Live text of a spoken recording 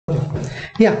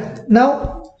Yeah.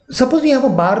 Now, suppose we have a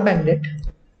bar magnet,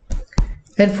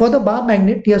 and for the bar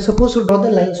magnet, you are supposed to draw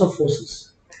the lines of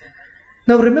forces.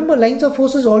 Now, remember, lines of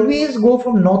forces always go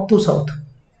from north to south.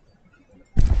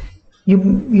 You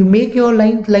make your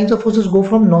lines of forces go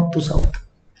from north to south.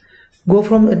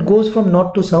 It goes from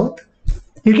north to south.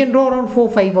 You can draw around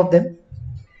 4-5 of them.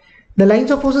 The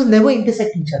lines of forces never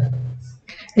intersect each other,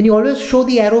 and you always show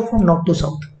the arrow from north to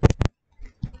south.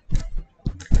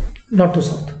 North to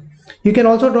south. You can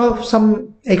also draw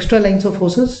some extra lines of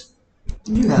forces.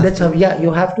 That's how, yeah,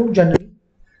 you have to generally.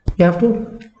 You have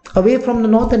to away from the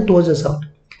north and towards the south.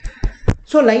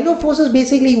 So line of force is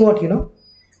basically what,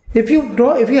 if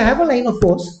you have a line of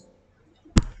force,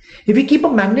 if you keep a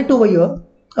magnet over here,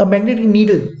 a magnetic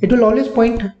needle, it will always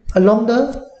point along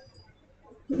the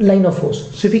line of force.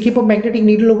 So if you keep a magnetic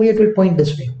needle over here, it will point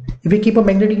this way. If you keep a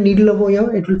magnetic needle over here,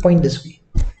 it will point this way.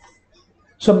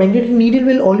 So magnetic needle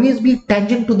will always be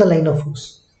tangent to the line of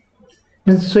force.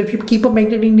 And so if you keep a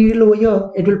magnetic needle over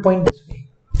here, it will point this way.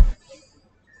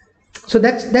 So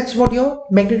that's what your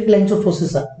magnetic lines of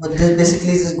forces are. But this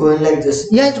basically is going like this.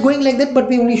 Yeah, it's going like that, but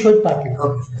we only show it partly.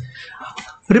 Okay.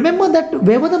 Remember that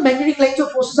wherever the magnetic lines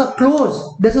of forces are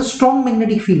close, there's a strong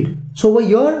magnetic field. So over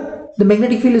here, the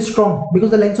magnetic field is strong because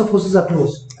the lines of forces are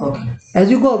close. Okay. As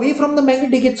you go away from the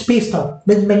magnet, they get spaced out.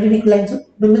 Then magnetic lines,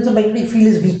 means the magnetic field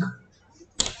is weak.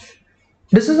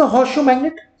 This is a horseshoe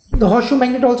magnet. The horseshoe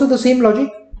magnet also the same logic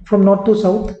from north to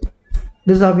south.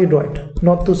 This is how you draw it.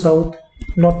 North to south,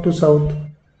 north to south,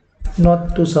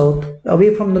 north to south,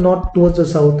 away from the north towards the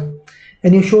south.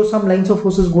 And you show some lines of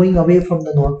forces going away from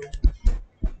the north.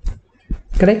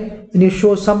 Correct? And you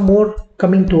show some more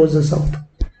coming towards the south.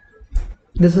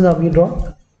 This is how we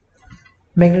draw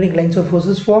magnetic lines of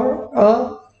forces for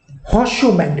a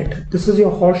horseshoe magnet. This is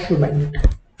your horseshoe magnet.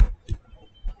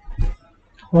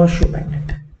 Horseshoe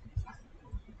magnet.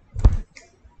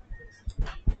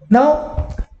 Now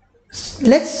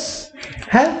let's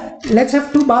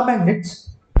have two bar magnets,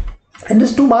 and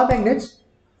these two bar magnets,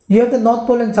 you have the north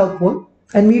pole and south pole,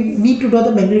 and we need to draw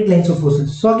the magnetic lines of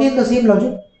forces. So again the same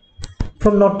logic,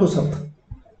 from north to south,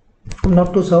 from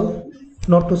north to south,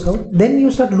 north to south. Then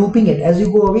you start looping it. As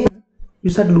you go away, you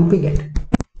start looping it,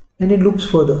 and it loops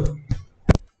further.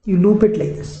 You loop it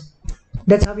like this.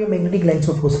 That's how your magnetic lines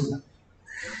of forces are.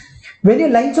 When your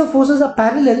lines of forces are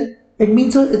parallel, it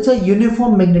means it's a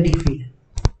uniform magnetic field.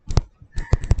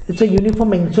 It's a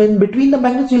uniform magnet. So in between the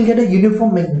magnets, you'll get a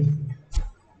uniform magnetic field.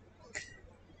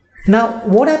 Now,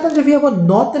 what happens if you have a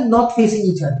north and north facing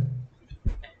each other?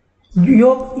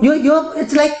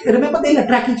 It's like, remember, they'll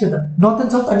attract each other. North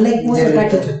and south, unlike poles,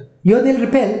 attract each other. Here they'll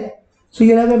repel. So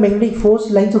you'll have a magnetic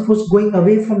force, lines of force going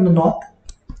away from the north,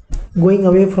 going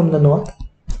away from the north.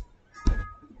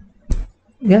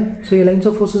 Yeah, so your lines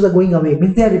of forces are going away,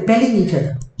 means they are repelling each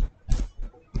other.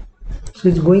 So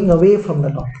it's going away from the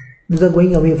north. These are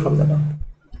going away from the north.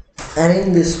 And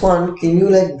in this one, can you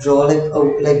like draw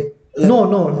like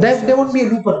no, there won't be a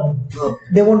loop around. Okay.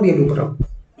 There won't be a loop around.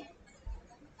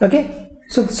 Okay,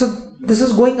 so this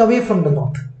is going away from the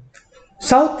north.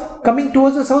 South coming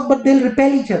towards the south, but they'll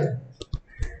repel each other.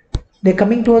 They're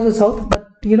coming towards the south, but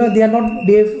they are not.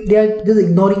 They are just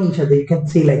ignoring each other. You can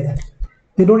say like that.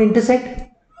 They don't intersect.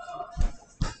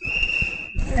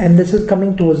 And this is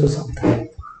coming towards the south.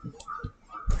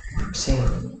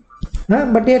 Same.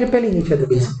 But they are repelling each other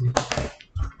basically.